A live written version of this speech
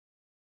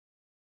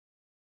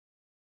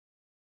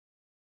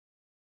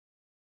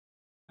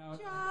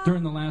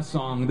During the last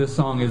song, this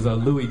song is a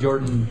Louis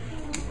Jordan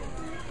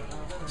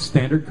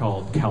standard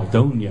called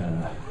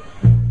Caldonia.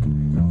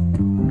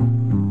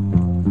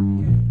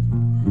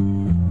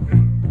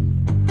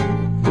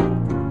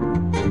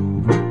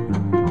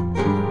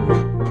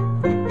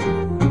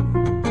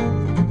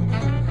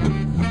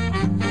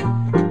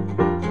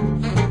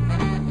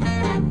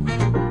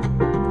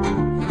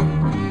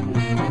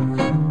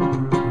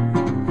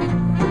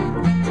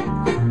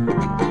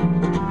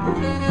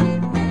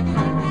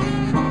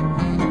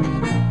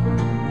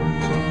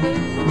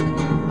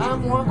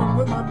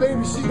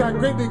 Baby, she got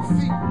great big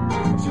feet.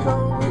 She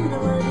don't need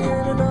it like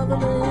in another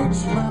league.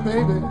 She's my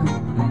baby.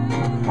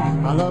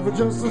 I love her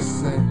just the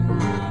same.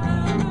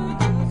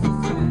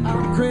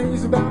 I'm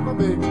crazy about my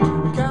baby.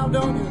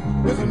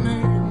 Caldonia is her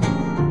name.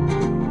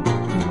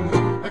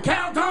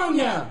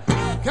 Caldonia,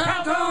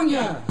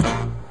 Caldonia.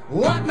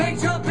 What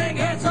makes your big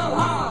head so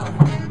hard?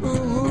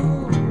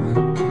 Ooh,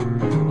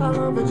 I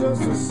love her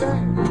just the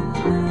same.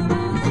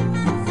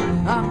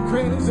 I'm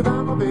crazy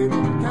about my baby.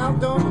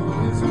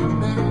 Caldonia is her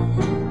name.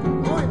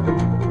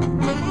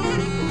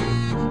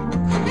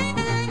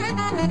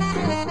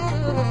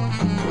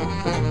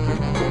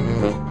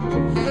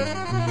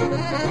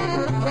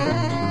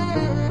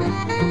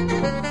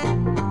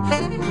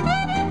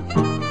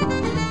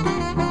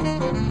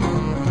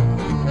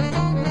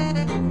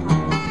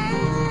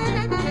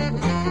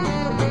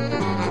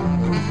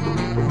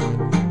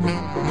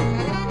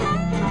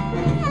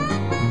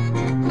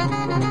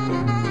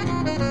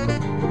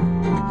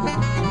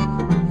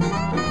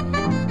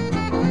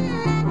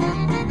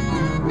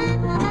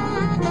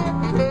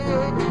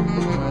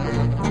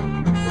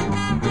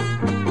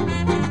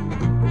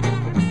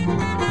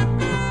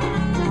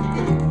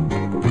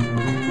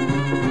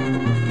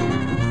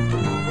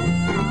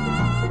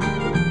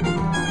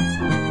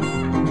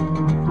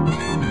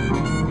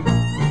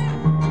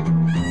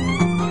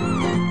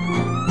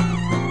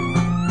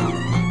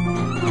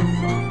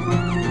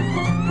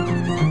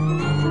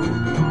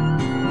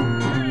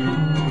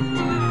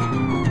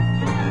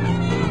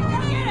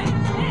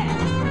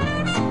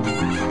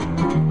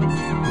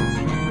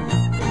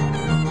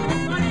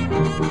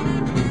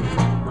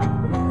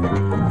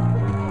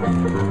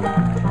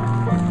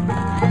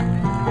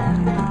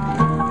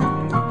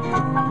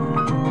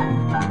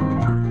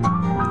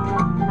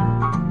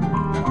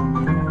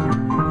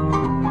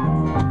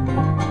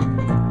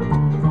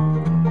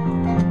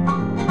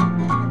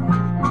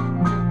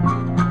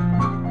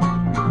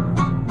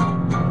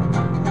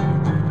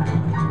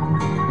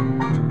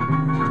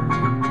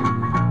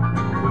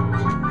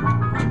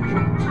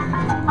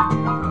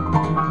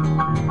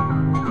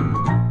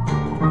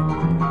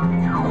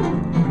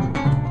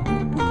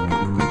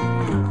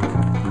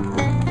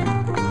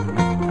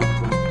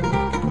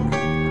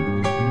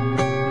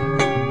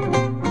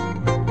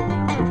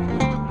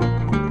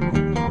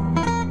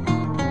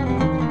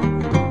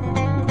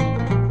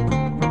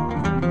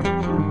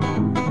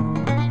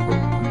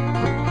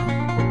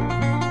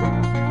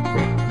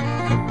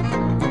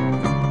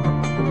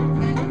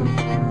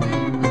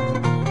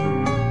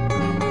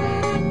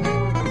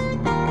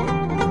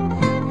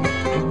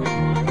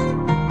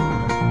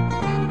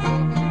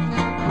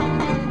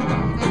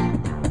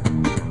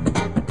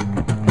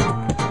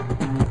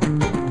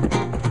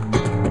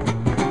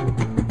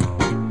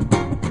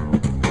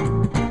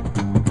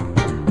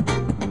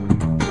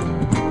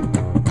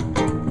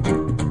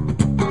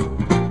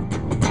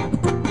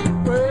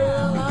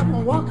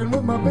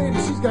 With my baby,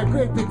 she's got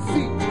great big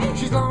feet.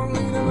 She's long,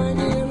 lean, and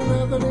lanky, and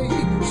leather to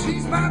eat.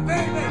 She's my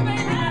baby.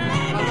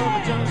 I love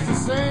her just the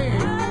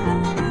same.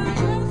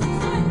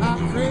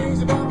 I'm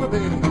crazy about my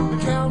baby.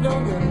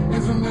 Caldonia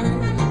is her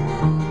name.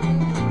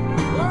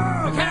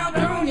 Oh,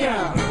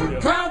 Caldonia,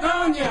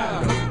 Caldonia.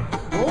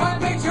 What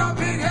makes your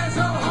big head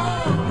so hard?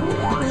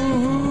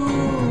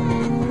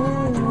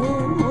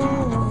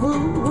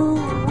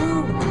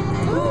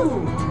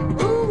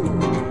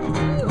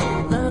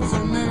 That's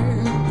her name.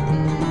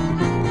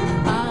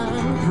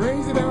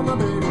 My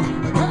baby,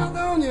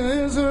 Caldonia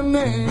is her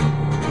name.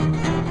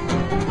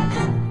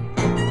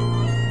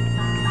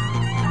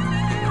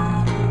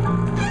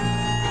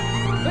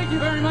 Thank you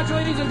very much,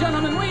 ladies and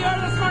gentlemen. We are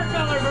the Smart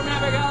Fellers from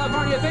Napa,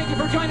 California. Thank you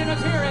for joining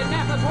us here at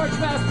Napa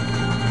Porchfest.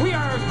 We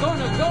are going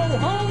to go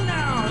home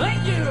now.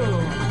 Thank you.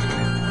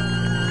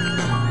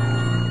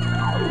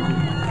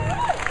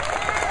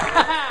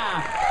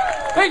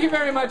 Thank you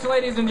very much,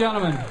 ladies and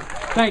gentlemen.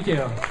 Thank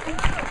you.